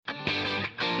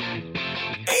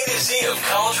to Z of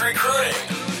college recruiting.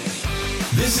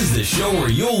 This is the show where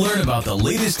you'll learn about the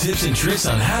latest tips and tricks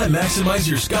on how to maximize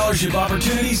your scholarship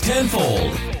opportunities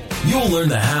tenfold. You'll learn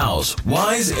the hows,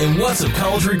 whys, and whats of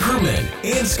college recruitment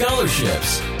and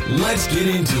scholarships. Let's get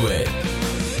into it.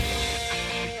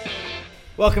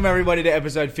 Welcome everybody to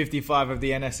episode 55 of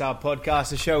the NSR podcast,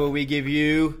 the show where we give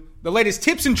you the latest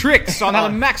tips and tricks on how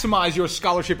to maximize your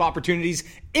scholarship opportunities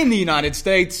in the United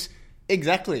States.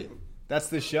 Exactly. That's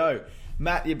the show.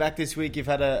 Matt, you're back this week. You've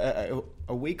had a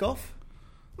week off?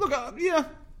 Look,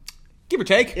 give or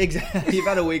take. Exactly. You've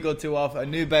had a week or two off. A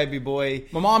new baby boy.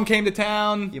 My mom came to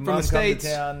town Your from the States.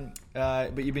 Come to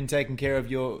town, but you've been taking care of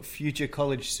your future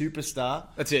college superstar.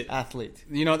 That's it. Athlete.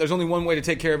 You know, there's only one way to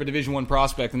take care of a Division I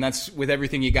prospect, and that's with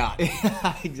everything you got.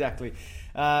 Exactly.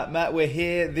 Matt, we're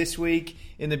here this week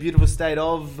in the beautiful state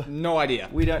of... No idea.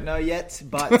 We don't know yet,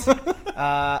 but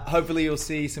hopefully you'll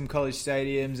see some college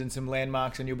stadiums and some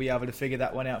landmarks and you'll be able to figure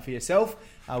that one out for yourself.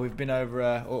 We've been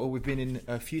we've been in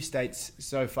a few states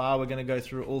so far. We're going to go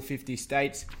through all 50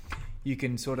 states. You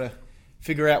can sort of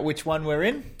figure out which one we're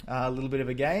in. A little bit of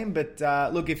a game. But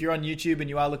look, if you're on YouTube and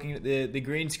you are looking at the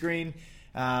green screen,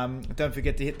 don't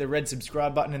forget to hit the red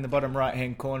subscribe button in the bottom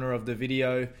right-hand corner of the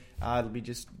video. It'll be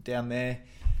just down there.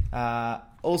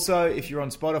 Also, if you're on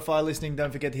Spotify listening,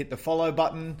 don't forget to hit the follow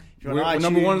button. If you're on iTunes, we're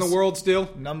number one in the world still.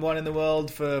 Number one in the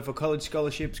world for college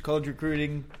scholarships, college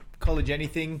recruiting, college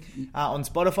anything on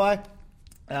Spotify.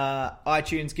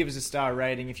 iTunes, give us a star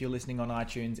rating if you're listening on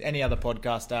iTunes. Any other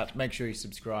podcast app, make sure you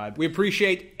subscribe. We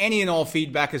appreciate any and all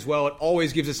feedback as well. It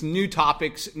always gives us new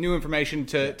topics, new information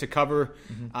to cover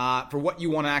for what you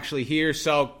want to actually hear.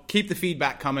 So keep the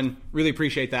feedback coming. Really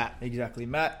appreciate that. Exactly.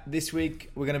 Matt, this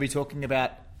week we're going to be talking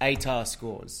about ATAR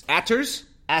scores. ATARs?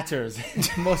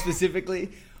 ATARs. More specifically,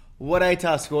 what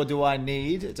ATAR score do I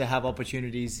need to have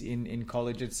opportunities in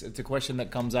college? It's a question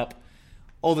that comes up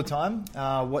all the time.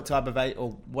 What type of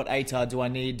what ATAR do I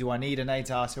need? Do I need an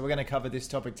ATAR? So we're going to cover this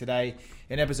topic today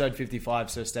in episode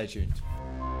 55, so stay tuned.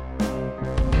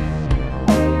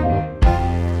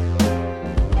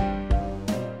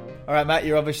 All right, Matt,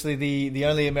 you're obviously the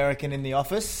only American in the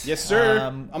office. Yes, sir.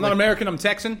 I'm not American, I'm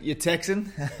Texan. You're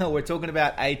Texan. We're talking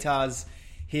about ATARs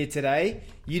here today.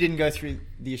 You didn't go through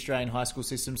the Australian high school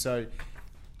system, so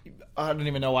I don't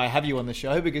even know why I have you on the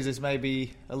show, because this may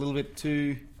be a little bit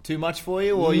too much for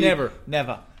you. Or Never.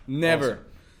 Never. Awesome.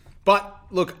 But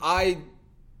look, I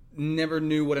never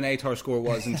knew what an ATAR score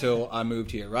was until I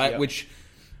moved here, right? Yep. Which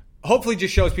hopefully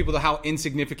just shows people how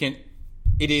insignificant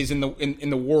it is in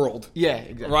the world. Yeah,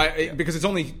 exactly. Right? Yeah. Because it's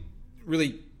only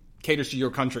really caters to your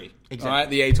country. Exactly. All right?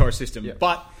 The ATAR system. Yeah.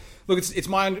 But look, it's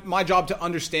my job to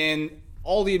understand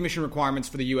all the admission requirements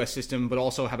for the U.S. system, but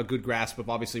also have a good grasp of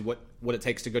obviously what it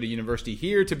takes to go to university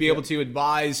here, to be able to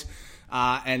advise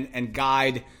and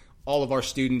guide all of our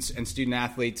students and student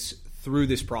athletes through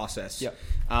this process. Yep.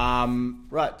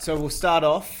 Right, so we'll start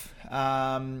off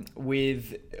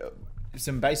with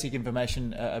some basic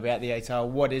information about the ATAR.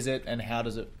 What is it and how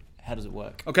does it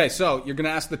work? Okay, so you're going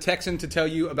to ask the Texan to tell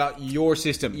you about your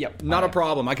system. Yep. Not a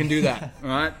problem. I can do that. All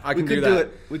right? I can do that.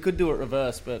 We could do it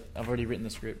reverse, but I've already written the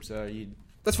script, so you...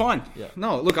 That's fine. Yeah.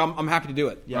 No, look, I'm happy to do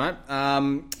it. Yeah. All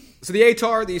right? So the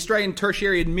ATAR, the Australian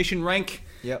Tertiary Admission Rank,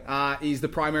 Yep. is the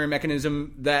primary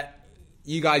mechanism that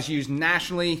you guys use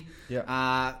nationally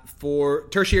for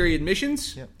tertiary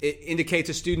admissions. Yep. It indicates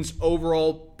a student's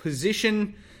overall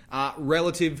position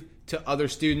relative to other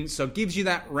students. So it gives you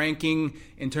that ranking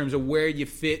in terms of where you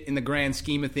fit in the grand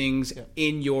scheme of things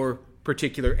in your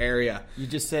particular area. You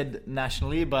just said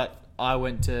nationally, but I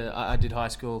did high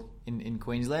school in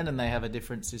Queensland, and they have a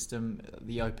different system,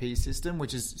 the OP system,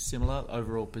 which is similar,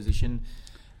 overall position,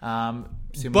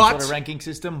 similar sort of ranking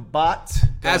system. But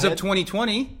as of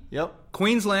 2020,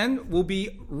 Queensland will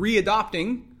be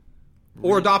adopting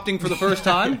for the first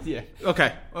time. Yeah.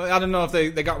 Okay. Well, I don't know if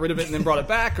they got rid of it and then brought it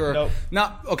back or Nope.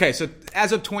 not. Okay. So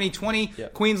as of 2020,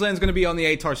 Queensland's going to be on the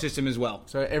ATAR system as well.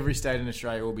 So every state in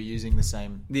Australia will be using the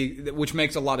same, which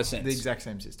makes a lot of sense. the exact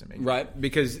same system, exactly. Right?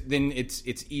 Because then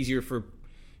it's easier for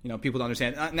people to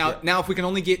understand. Now if we can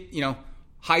only get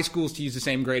high schools to use the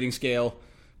same grading scale,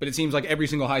 but it seems like every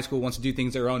single high school wants to do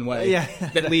things their own way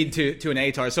that lead to an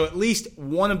ATAR. So at least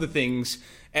one of the things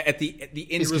at the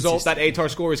end result, that ATAR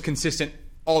score is consistent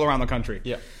all around the country.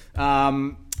 Yeah.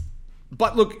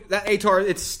 But look, that ATAR,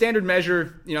 it's standard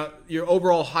measure, your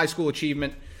overall high school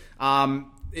achievement.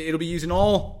 It'll be used in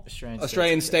all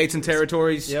Australian states and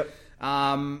territories. Yep.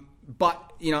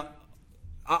 But,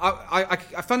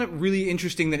 I found it really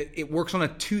interesting that it works on a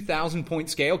 2,000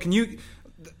 point scale.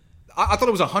 I thought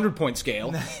it was a 100-point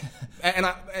scale.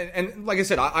 and like I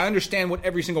said, I understand what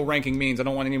every single ranking means. I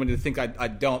don't want anyone to think I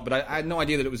don't, but I had no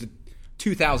idea that it was a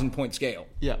 2,000-point scale.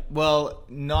 Yeah. Well,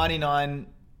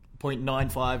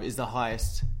 99.95 is the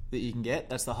highest that you can get.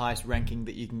 That's the highest ranking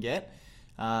that you can get.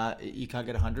 You can't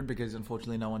get 100 because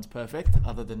unfortunately no one's perfect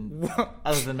other than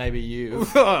maybe you.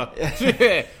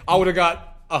 I would have got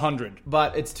 100.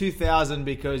 But it's 2,000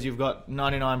 because you've got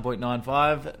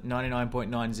 99.95,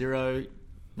 99.90,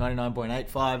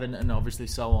 99.85, and obviously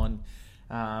so on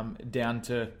down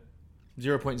to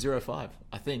 0.05,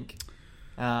 I think.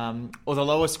 Or the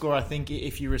lowest score, I think,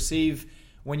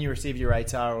 when you receive your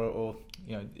ATAR or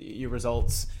your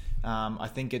results, I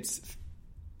think it's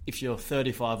if you're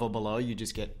 35 or below, you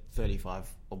just get 35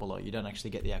 or below. You don't actually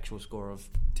get the actual score of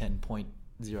 10.05.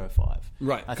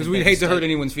 Right, because we'd hate to hurt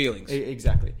anyone's feelings.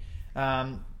 Exactly.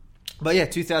 But yeah,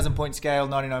 2,000 point scale,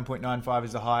 99.95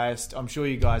 is the highest. I'm sure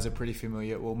you guys are pretty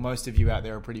familiar. Well, most of you out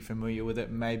there are pretty familiar with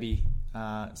it. Maybe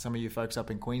some of you folks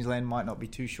up in Queensland might not be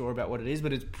too sure about what it is,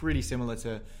 but it's pretty similar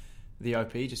to the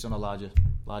OP, just on a larger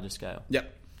scale.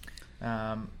 Yep.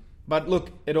 But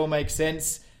look, it all makes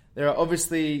sense. There are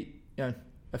obviously a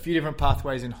few different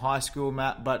pathways in high school,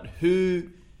 Matt. But who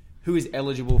is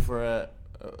eligible for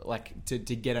to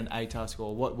get an ATAR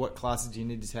score? What classes do you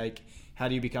need to take? How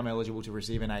do you become eligible to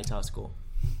receive an ATAR score?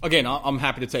 Again, I'm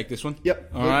happy to take this one.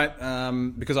 Yep. All right.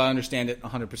 Because I understand it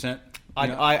 100%.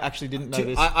 I actually didn't know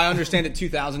this. I understand it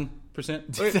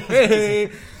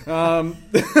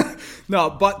 2,000%. No,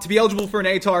 but to be eligible for an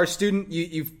ATAR student,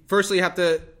 you firstly have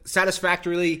to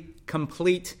satisfactorily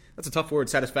complete. That's a tough word,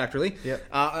 satisfactorily. Yep.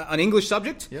 An English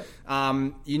subject. Yep.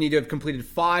 You need to have completed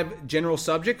 5 general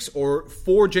subjects or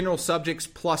 4 general subjects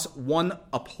plus 1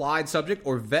 applied subject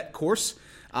or VET course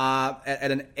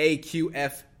at an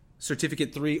AQF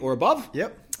Certificate 3 or above.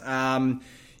 Yep.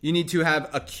 You need to have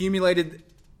accumulated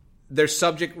their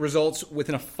subject results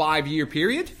within a 5-year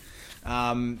period.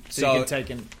 So you can take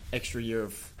an extra year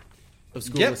of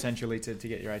school essentially to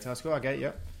get your ATAR score. Okay,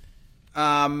 yep.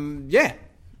 Yeah.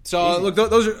 So look,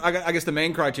 those are I guess the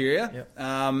main criteria.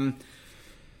 Yep.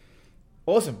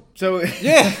 Awesome. So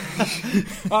yeah.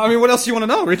 I mean, what else do you want to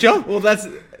know, Richo? Well, that's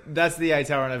the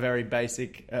ATAR on a very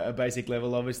basic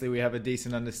level. Obviously, we have a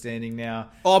decent understanding now.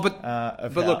 Oh, but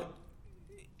look,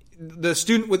 the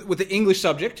student with the English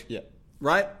subject, yeah,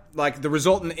 right? Like the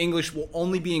result in the English will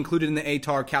only be included in the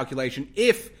ATAR calculation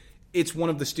if it's one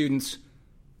of the student's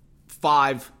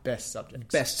 5 best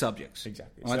subjects.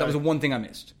 Exactly. All right, that was the one thing I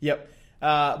missed. Yep.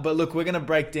 But look, we're going to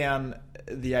break down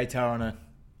the ATAR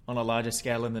on a larger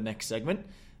scale in the next segment.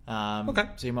 Okay.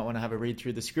 So you might want to have a read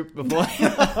through the script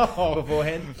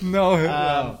beforehand.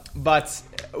 No. But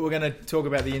we're going to talk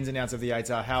about the ins and outs of the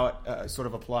ATAR, how it sort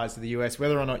of applies to the US,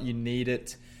 whether or not you need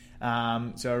it.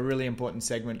 So a really important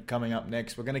segment coming up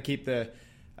next. We're going to keep the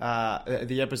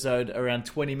episode around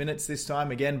 20 minutes this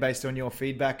time, again, based on your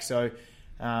feedback. So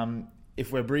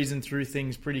if we're breezing through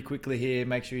things pretty quickly here,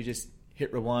 make sure you just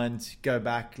hit rewind, go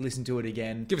back, listen to it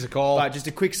again. Give us a call. But just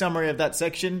a quick summary of that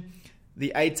section.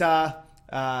 The ATAR,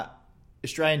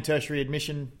 Australian Tertiary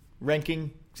Admission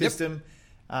Ranking System.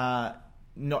 Yep.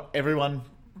 Not everyone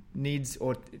needs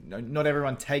or not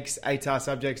everyone takes ATAR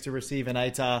subjects to receive an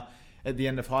ATAR at the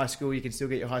end of high school. You can still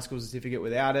get your high school certificate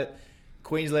without it.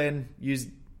 Queensland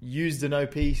used an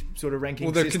OP sort of ranking system.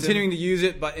 Well, they're continuing to use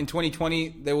it, but in 2020,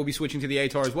 they will be switching to the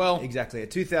ATAR as well. Exactly. A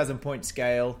 2,000-point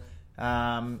scale.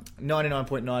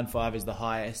 99.95 is the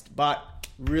highest. But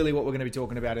really what we're going to be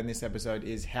talking about in this episode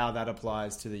is how that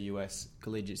applies to the US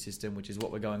collegiate system, which is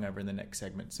what we're going over in the next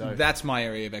segment. So that's my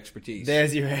area of expertise.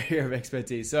 There's your area of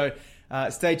expertise. So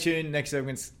stay tuned. Next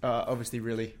segment's obviously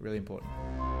really, really important.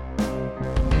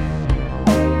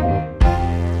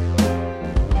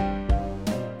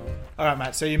 All right,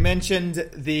 Matt. So you mentioned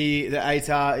the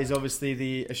ATAR is obviously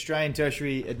the Australian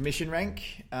Tertiary Admission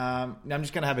Rank. Now I'm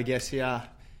just going to have a guess here.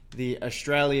 The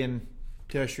Australian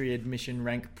Tertiary Admission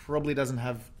Rank probably doesn't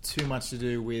have too much to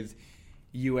do with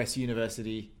US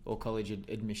university or college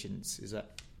admissions. Is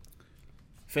that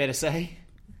fair to say?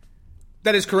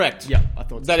 That is correct. Yeah, I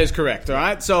thought so. That is correct. All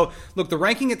right. So look, the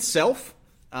ranking itself,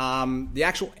 the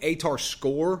actual ATAR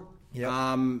score. Yep.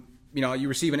 You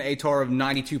receive an ATAR of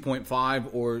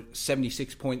 92.5 or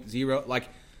 76.0. Like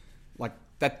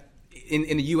that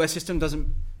in the US system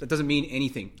doesn't mean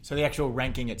anything. So the actual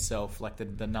ranking itself, like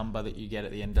the number that you get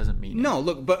at the end, doesn't mean anything. No.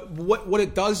 Look, but what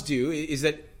it does do is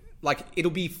that like it'll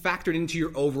be factored into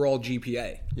your overall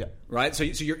GPA. Yeah. Right. So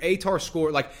your ATAR score,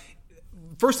 like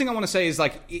first thing I want to say is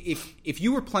like if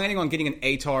you were planning on getting an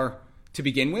ATAR to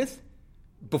begin with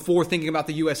before thinking about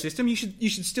the US system, you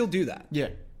should still do that. Yeah.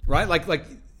 Right. Like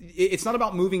it's not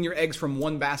about moving your eggs from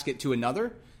one basket to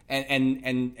another.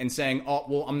 and saying, oh,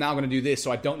 well, I'm now going to do this,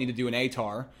 so I don't need to do an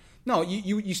ATAR. No,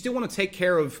 you still want to take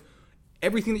care of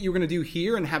everything that you're going to do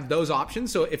here and have those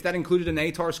options. So if that included an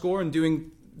ATAR score and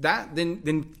doing that,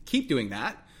 then keep doing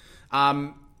that.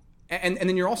 And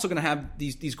then you're also going to have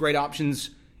these great options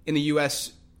in the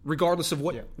U.S. regardless of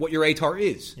what your ATAR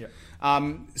is. Yeah.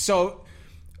 So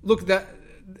look,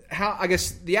 I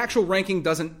guess the actual ranking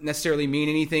doesn't necessarily mean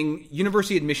anything.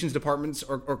 University admissions departments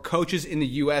or coaches in the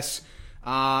U.S.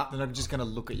 They're not just going to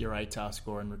look at your ATAR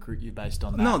score and recruit you based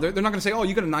on that. No, they're not going to say, oh,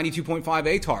 you got a 92.5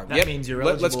 ATAR. That means you're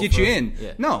eligible. Let's get you in.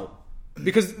 Yeah. No,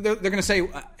 because they're going to say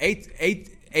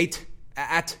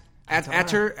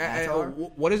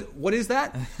what is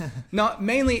that? No,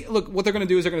 mainly, look, what they're going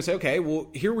to do is they're going to say, okay, well,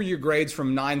 here were your grades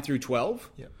from 9 through 12.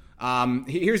 Yeah.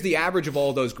 Here's the average of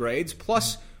all those grades.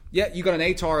 Plus, you got an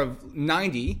ATAR of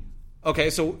 90.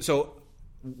 Okay, so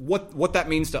what that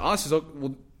means to us is,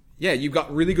 well, you've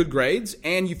got really good grades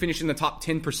and you finish in the top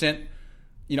 10%,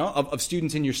 of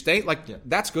students in your state.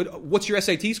 That's good. What's your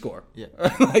SAT score? Yeah.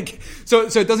 So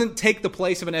it doesn't take the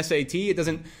place of an SAT. It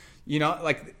doesn't,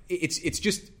 it's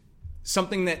just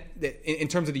something that in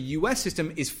terms of the U.S.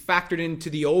 system is factored into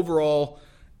the overall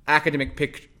academic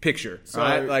picture. So,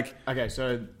 right? Okay,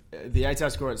 so the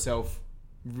ATAR score itself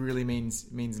really means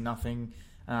nothing.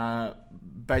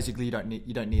 Basically, you don't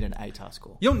need an ATAR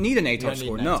score. You don't need an ATAR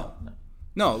score. No,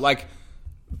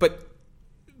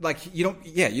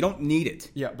 you don't need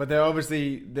it. Yeah, but there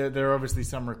are obviously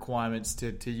some requirements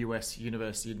to US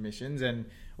university admissions, and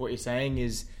what you're saying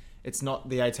is it's not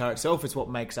the ATAR itself, it's what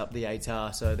makes up the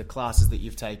ATAR. So the classes that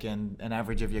you've taken, an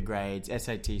average of your grades,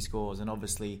 SAT scores, and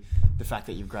obviously the fact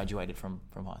that you've graduated from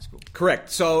high school.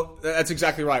 Correct. So that's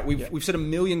exactly right. We've said a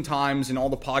million times in all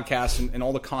the podcasts and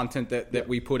all the content that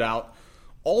we put out,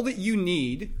 all that you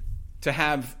need to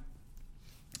have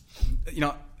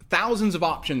thousands of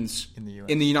options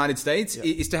in the United States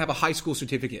is to have a high school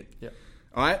certificate. Yeah.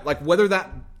 All right? Whether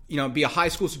that be a high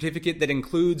school certificate that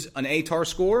includes an ATAR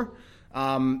score,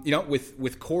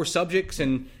 with core subjects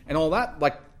and all that,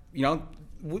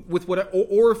 with what,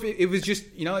 or if it was just,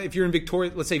 if you're in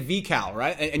Victoria, let's say VCAL,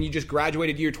 right? And you just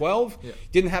graduated year 12,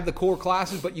 didn't have the core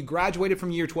classes, but you graduated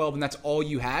from year 12 and that's all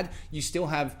you had, you still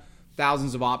have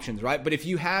thousands of options, right? But if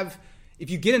you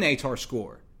get an ATAR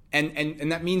score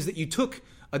and that means that you took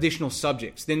additional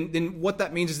subjects, then what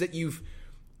that means is that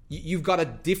you've got a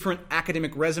different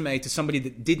academic resume to somebody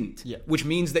that didn't, which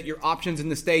means that your options in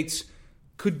the States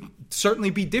could certainly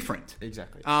be different.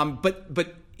 Exactly.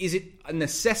 But is it a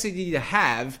necessity to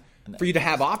have for you to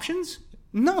have options?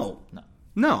 No.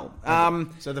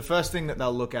 So the first thing that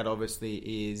they'll look at obviously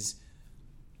is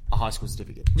a high school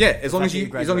certificate. Yeah, as long as you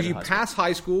pass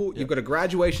high school, you've got a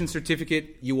graduation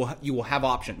certificate, you will have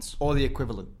options. Or the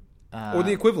equivalent.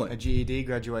 A GED,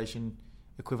 graduation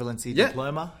equivalency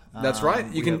diploma. That's right.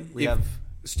 We have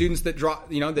students that drop,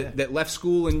 that left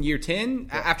school in year 10,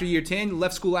 after year 10,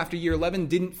 left school after year 11,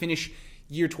 didn't finish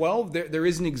year 12. There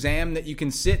is an exam that you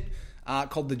can sit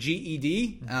called the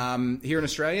GED here in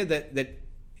Australia that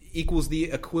equals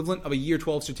the equivalent of a year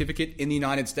 12 certificate in the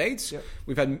United States. Yep.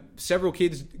 We've had several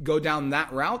kids go down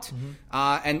that route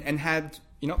and had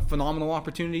phenomenal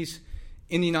opportunities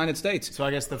in the United States. So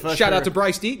I guess the first shout out to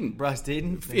Bryce Deaton.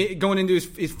 Going into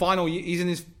his final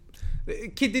year, the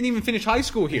kid didn't even finish high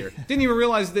school here. Didn't even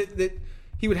realize that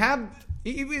he would have.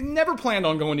 He never planned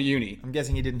on going to uni. I'm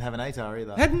guessing he didn't have an ATAR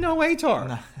either. Had no ATAR.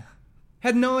 No.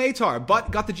 Had no ATAR,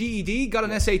 but got the GED, got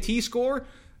an SAT score.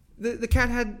 The cat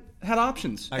had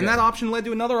options, and that option led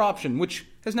to another option, which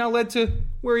has now led to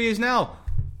where he is now.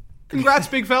 Congrats,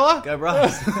 big fella. Go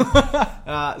Bryce.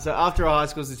 So after a high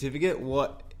school certificate,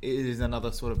 what is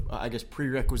another sort of, I guess,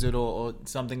 prerequisite or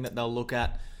something that they'll look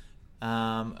at,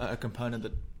 a component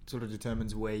that sort of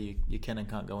determines where you can and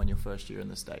can't go in your first year in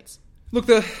the States? Look,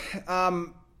 they're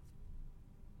going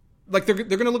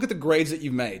to look at the grades that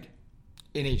you've made.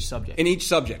 In each subject.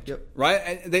 Yep. Right?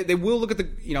 And they will look at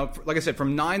like I said,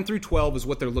 from 9 through 12 is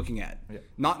what they're looking at. Yep.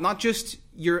 Not just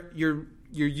your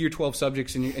year 12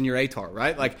 subjects and your ATAR,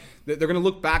 right? Like, they're going to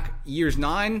look back years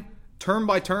 9, term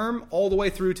by term, all the way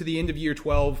through to the end of year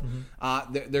 12.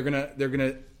 Mm-hmm. They're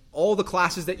gonna all the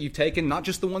classes that you've taken, not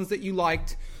just the ones that you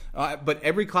liked, but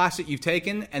every class that you've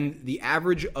taken, and the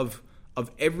average of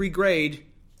every grade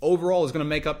overall is going to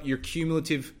make up your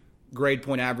cumulative grade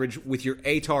point average, with your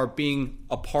ATAR being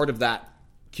a part of that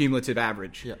cumulative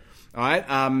average. Yeah. All right.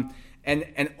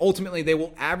 And ultimately they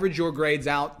will average your grades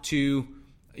out to,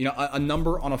 a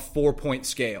number on a 4-point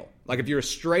scale. Like, if you're a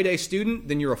straight A student,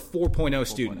 then you're a 4.0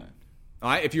 student. All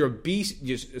right. If you're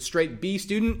just a straight B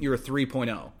student, you're a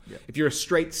 3.0. Yeah. If you're a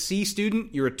straight C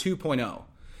student, you're a 2.0.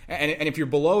 And if you're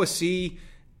below a C,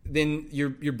 then you're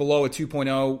below a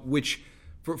 2.0, which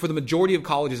for the majority of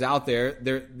colleges out there,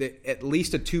 they're at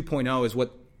least a 2.0 is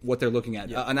what they're looking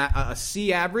at. A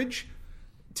C average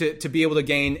to be able to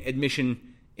gain admission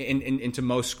into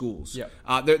most schools.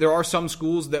 There are some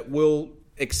schools that will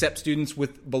accept students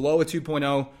with below a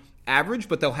 2.0 average,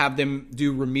 but they'll have them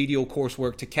do remedial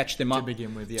coursework to catch them up to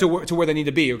begin with, to where they need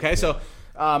to be. Okay, so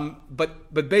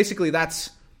but basically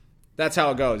that's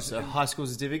how it goes. So high school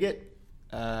certificate,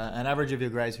 an average of your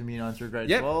grades from year 9 through grade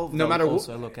 12. No matter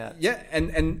also look at.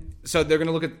 And so they're going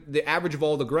to look at the average of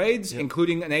all the grades,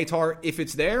 including an ATAR if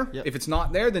it's there. If it's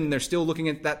not there, then they're still looking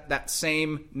at that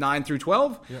same 9 through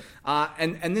 12.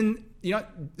 And then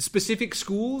specific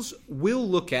schools will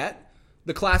look at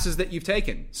the classes that you've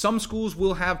taken. Some schools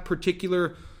will have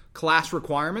particular class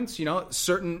requirements,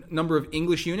 certain number of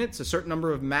English units, a certain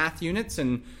number of math units,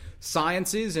 and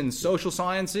sciences and social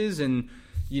sciences, and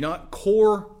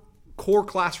core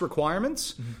class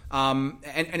requirements. And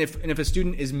if a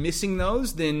student is missing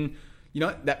those, then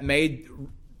that may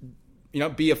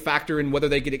be a factor in whether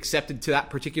they get accepted to that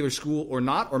particular school or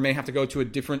not, or may have to go to a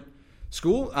different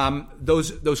school.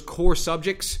 Those core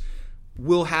subjects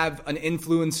will have an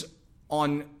influence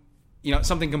on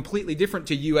something completely different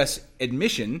to U.S.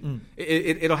 admission.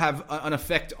 It'll have an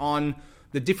effect on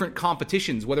the different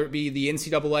competitions, whether it be the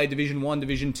NCAA Division I,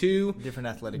 Division II, different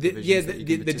athletic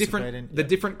divisions. The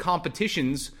different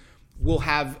competitions will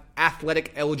have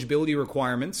athletic eligibility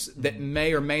requirements that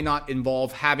may or may not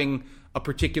involve having a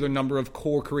particular number of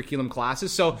core curriculum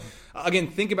classes. So again,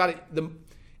 think about it.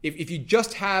 If you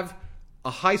just have a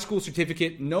high school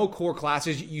certificate, no core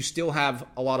classes, you still have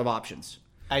a lot of options.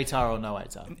 ATAR or no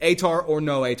ATAR. ATAR or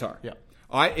no ATAR. Yeah.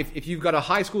 All right. If you've got a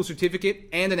high school certificate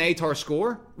and an ATAR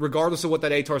score, regardless of what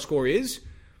that ATAR score is,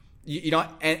 you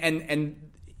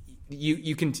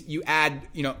add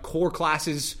core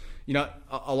classes,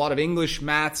 a lot of English,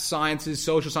 math, sciences,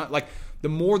 social science. Like the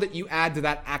more that you add to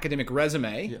that academic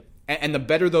resume, and the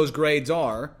better those grades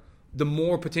are, the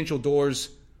more potential doors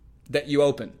that you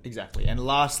open. Exactly. And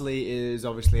lastly is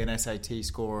obviously an SAT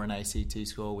score or an ACT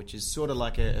score, which is sort of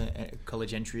like a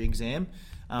college entry exam.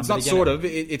 It's not sort of.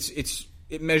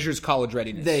 It measures college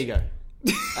readiness. There you go.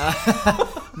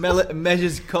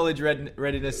 Measures college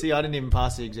readiness. See, I didn't even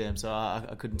pass the exam, so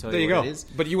I couldn't tell you what it is.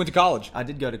 But you went to college. I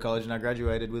did go to college, and I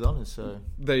graduated with honors. So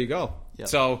there you go. Yep.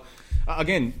 So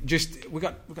again, we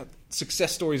got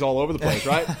success stories all over the place,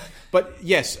 right? But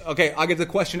yes, okay. I get the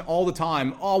question all the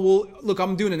time. Oh well, look,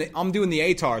 I'm doing the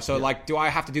ATAR. So do I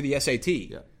have to do the SAT?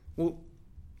 Yeah. Well,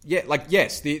 yeah.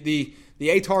 Yes. The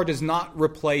ATAR does not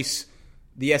replace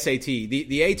the SAT.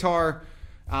 The ATAR.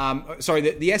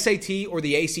 The SAT or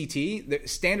the ACT, the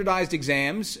standardized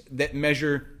exams that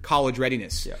measure college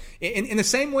readiness. Yeah. In the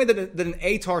same way that an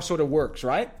ATAR sort of works,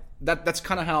 right? That's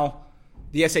kind of how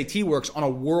the SAT works on a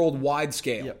worldwide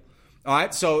scale. Yep. All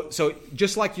right. So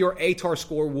just like your ATAR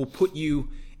score will put you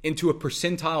into a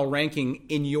percentile ranking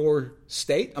in your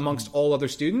state amongst all other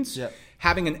students,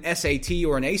 having an SAT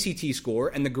or an ACT score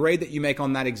and the grade that you make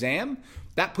on that exam,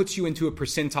 that puts you into a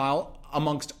percentile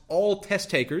amongst all test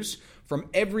takers from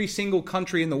every single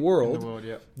country in the world,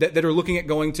 that are looking at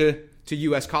going to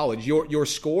U.S. college. Your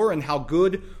score and how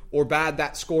good or bad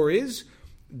that score is,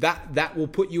 that will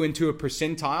put you into a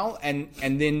percentile,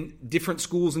 and then different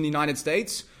schools in the United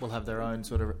States will have their own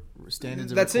sort of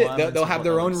standards. That's it. They'll have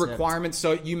their own requirements.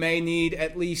 So you may need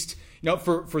at least,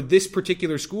 for this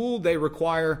particular school, they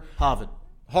require Harvard.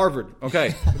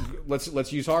 Okay,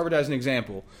 let's use Harvard as an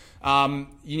example.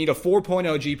 You need a 4.0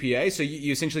 GPA, so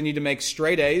you essentially need to make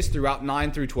straight A's throughout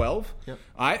 9 through 12. Yep.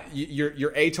 All right,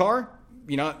 your ATAR,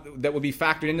 that would be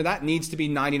factored into that, needs to be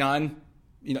 99.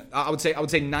 I would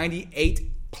say 98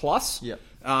 plus. Yep.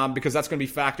 Because that's going to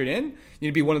be factored in. You need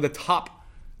to be one of the top,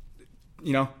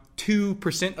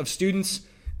 2% of students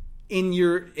in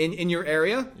your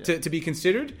area to be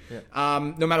considered.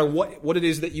 No matter what it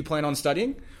is that you plan on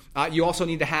studying. You also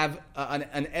need to have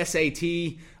an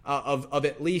SAT of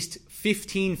at least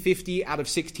 1550 out of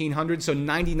 1600, so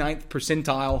 99th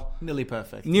percentile. Nearly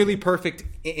perfect. Nearly perfect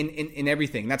in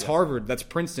everything. That's Harvard, that's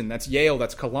Princeton, that's Yale,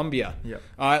 that's Columbia.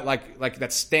 All right, like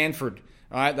that's Stanford.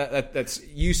 All right, that's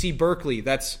UC Berkeley,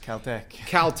 that's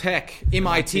Caltech,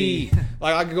 MIT.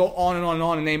 Like I could go on and on and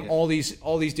on and name all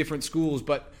these different schools,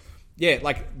 but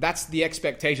that's the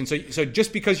expectation. So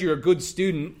just because you're a good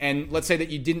student, and let's say that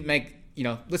you didn't make,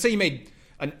 let's say you made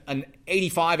an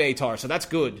 85 ATAR, so that's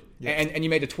good, and you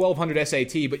made a 1200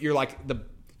 SAT, but you're like the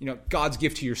God's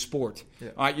gift to your sport.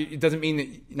 All right, it doesn't mean that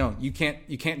you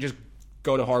can't just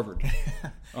go to Harvard,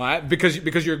 all right, because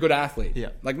you're a good athlete.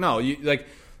 Like no,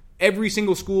 every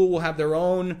single school will have their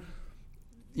own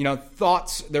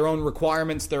thoughts, their own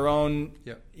requirements, their own,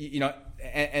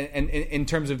 and in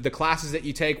terms of the classes that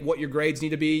you take, what your grades need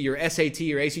to be, your SAT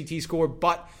or ACT score,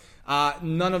 but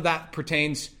none of that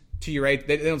pertains to your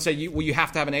They don't say you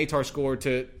have to have an ATAR score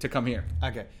to come here.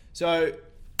 Okay, so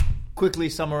quickly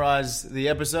summarize the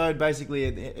episode.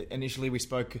 Basically, initially we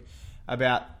spoke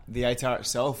about the ATAR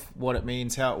itself, what it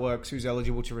means, how it works, who's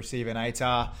eligible to receive an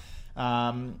ATAR.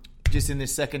 Just in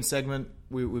this second segment,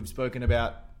 we've spoken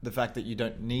about the fact that you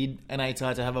don't need an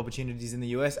ATAR to have opportunities in the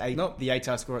US. Nope. The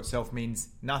ATAR score itself means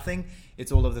nothing.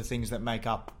 It's all of the things that make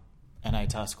up an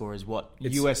ATAR score is what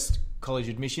US college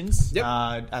admissions,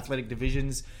 athletic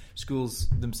divisions, schools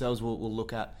themselves will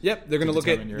look at. Yep, they're going to look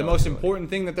at the most important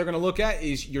thing that they're going to look at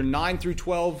is your 9 through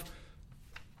 12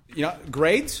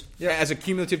 grades as a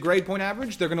cumulative grade point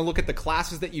average. They're going to look at the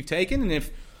classes that you've taken, and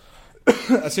if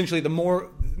essentially the more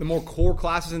core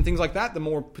classes and things like that, the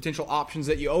more potential options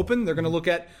that you open. They're going to look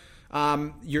at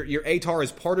your ATAR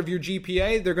as part of your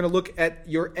GPA. They're going to look at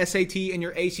your SAT and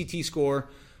your ACT score,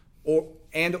 or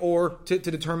to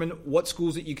determine what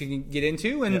schools that you can get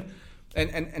into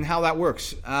and how that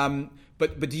works.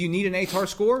 But do you need an ATAR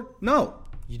score? No,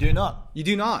 you do not. You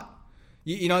do not.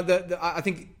 I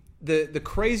think the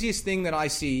craziest thing that I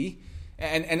see,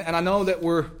 and I know that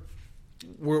we're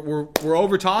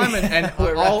over time, and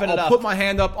I'll put my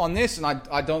hand up on this, and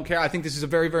I don't care. I think this is a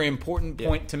very, very important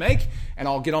point to make, and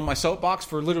I'll get on my soapbox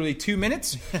for literally 2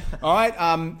 minutes. All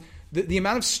right. The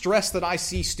amount of stress that I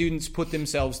see students put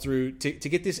themselves through to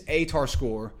get this ATAR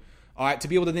score, all right, to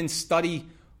be able to then study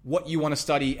what you want to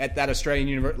study at that Australian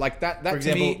university, like that. For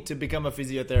example, to me, to become a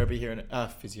physiotherapist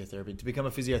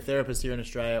here in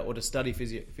Australia, or to study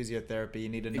physiotherapy, you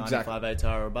need a 95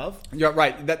 ATAR or above. Yeah,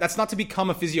 right. That's not to become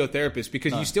a physiotherapist,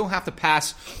 because you still have to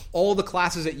pass all the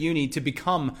classes at uni to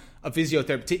become a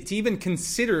physiotherapist. To even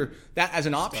consider that as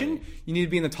an option, you need to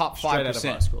be in the top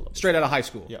 5%. Straight out of high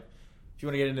school. Yeah. If you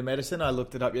want to get into medicine, I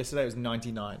looked it up yesterday. It was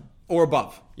 99 or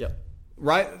above. Yep.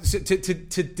 Right. So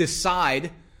to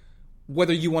decide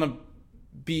whether you want to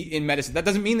be in medicine, that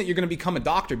doesn't mean that you're going to become a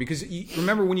doctor, because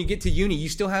remember, when you get to uni, you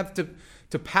still have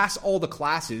to pass all the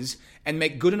classes and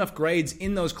make good enough grades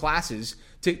in those classes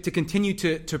to continue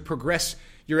to progress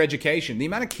your education. The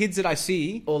amount of kids that I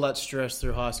see, all that stress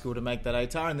through high school to make that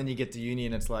ATAR, and then you get to uni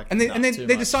and it's like, and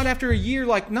they decide after a year,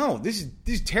 like, no, this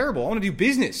is terrible. I want to do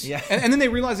business. Yeah. And then they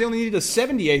realize they only needed a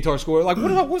 70 ATAR score. Like,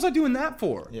 what was I doing that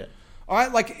for? Yeah. All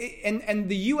right. Like, and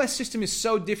the US system is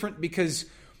so different, because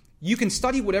you can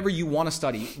study whatever you want to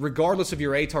study regardless of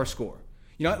your ATAR score.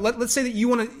 Let's say that you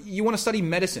want to study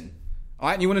medicine. All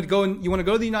right, and you want to go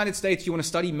to the United States, you want to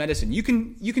study medicine. You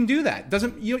can do that.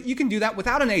 You can do that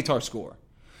without an ATAR score,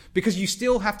 because you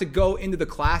still have to go into the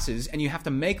classes and you have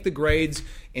to make the grades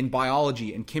in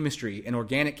biology and chemistry and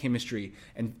organic chemistry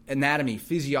and anatomy,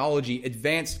 physiology,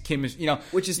 advanced chemistry,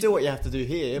 which is still what you have to do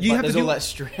here, but there's all that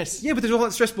stress. Yeah, but there's all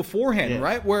that stress beforehand,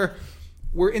 right? Where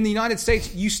in the United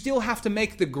States, you still have to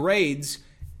make the grades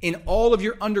in all of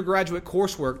your undergraduate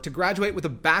coursework to graduate with a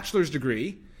bachelor's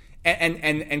degree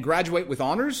and graduate with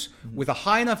honors, with a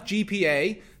high enough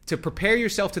GPA to prepare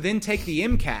yourself to then take the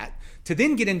MCAT, to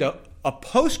then get into a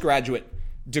postgraduate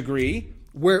degree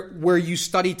where you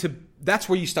study to. That's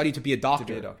where you study to be a doctor.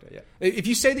 To be a doctor, yeah. If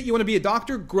you say that you want to be a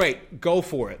doctor, great, go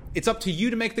for it. It's up to you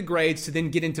to make the grades to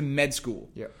then get into med school.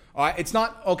 Yeah. All right. It's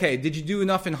not, okay, did you do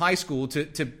enough in high school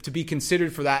to be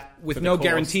considered for that, with no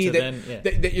guarantee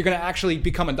that you're going to actually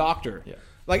become a doctor. Yeah.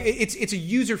 Like, it's a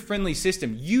user-friendly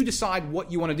system. You decide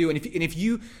what you want to do. And if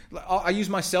you, I use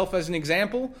myself as an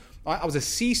example. I was a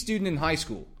C student in high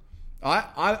school.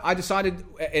 I decided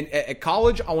at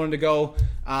college I wanted to go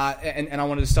and I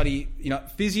wanted to study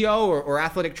physio or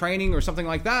athletic training or something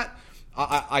like that.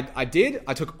 I did.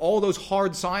 I took all those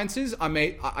hard sciences.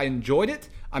 I enjoyed it.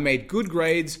 I made good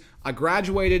grades. I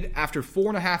graduated after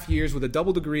 4.5 years with a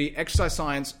double degree, exercise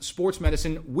science, sports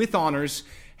medicine with honors.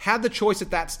 Had the choice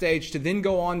at that stage to then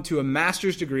go on to a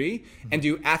master's degree and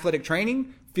do athletic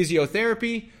training,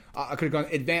 physiotherapy. I could have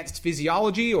gone advanced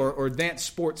physiology or advanced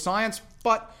sports science,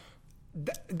 but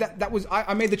that was,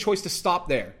 I made the choice to stop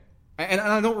there. And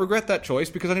I don't regret that choice,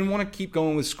 because I didn't want to keep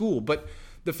going with school. But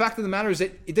the fact of the matter is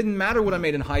that it didn't matter what I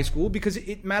made in high school, because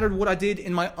it mattered what I did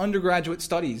in my undergraduate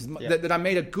studies. Yeah. That I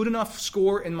made a good enough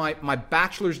score in my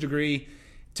bachelor's degree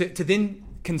to then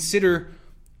consider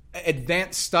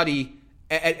advanced study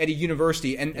at a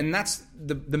university. And that's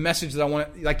the message that I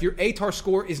want. Like, your ATAR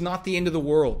score is not the end of the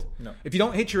world. No. If you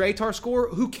don't hit your ATAR score,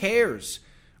 who cares?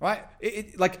 Right?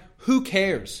 Who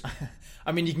cares?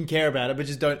 I mean, you can care about it, but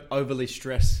just don't overly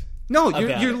stress. No,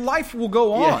 your life will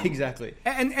go on. Yeah, exactly.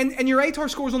 And your ATAR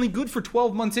score is only good for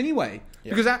 12 months anyway.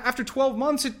 Yeah. Because after 12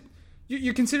 months,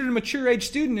 you're considered a mature age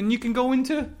student, and you can go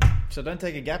into. So don't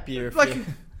take a gap year. If Like,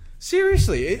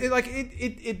 seriously,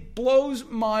 it blows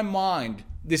my mind,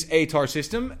 this ATAR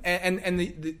system. And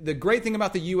the great thing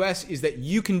about the U.S. is that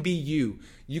you can be you.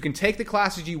 You can take the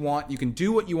classes you want. You can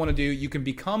do what you want to do. You can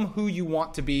become who you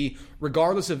want to be,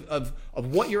 regardless of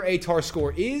what your ATAR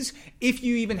score is, if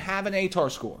you even have an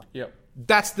ATAR score. Yep.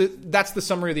 That's the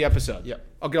summary of the episode. Yep.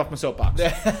 I'll get off my soapbox.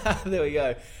 There we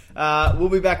go. We'll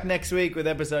be back next week with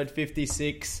episode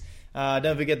 56.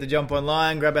 Don't forget to jump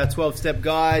online, grab our 12-step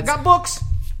guides. Got books.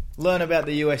 Learn about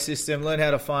the US system, learn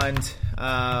how to find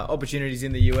opportunities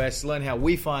in the US, learn how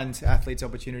we find athletes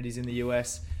opportunities in the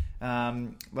US.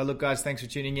 But look, guys, thanks for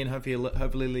tuning in. Hopefully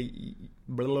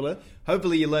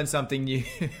you learned something new.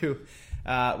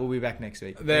 We'll be back next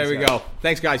week. There we go.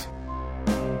 Thanks, guys.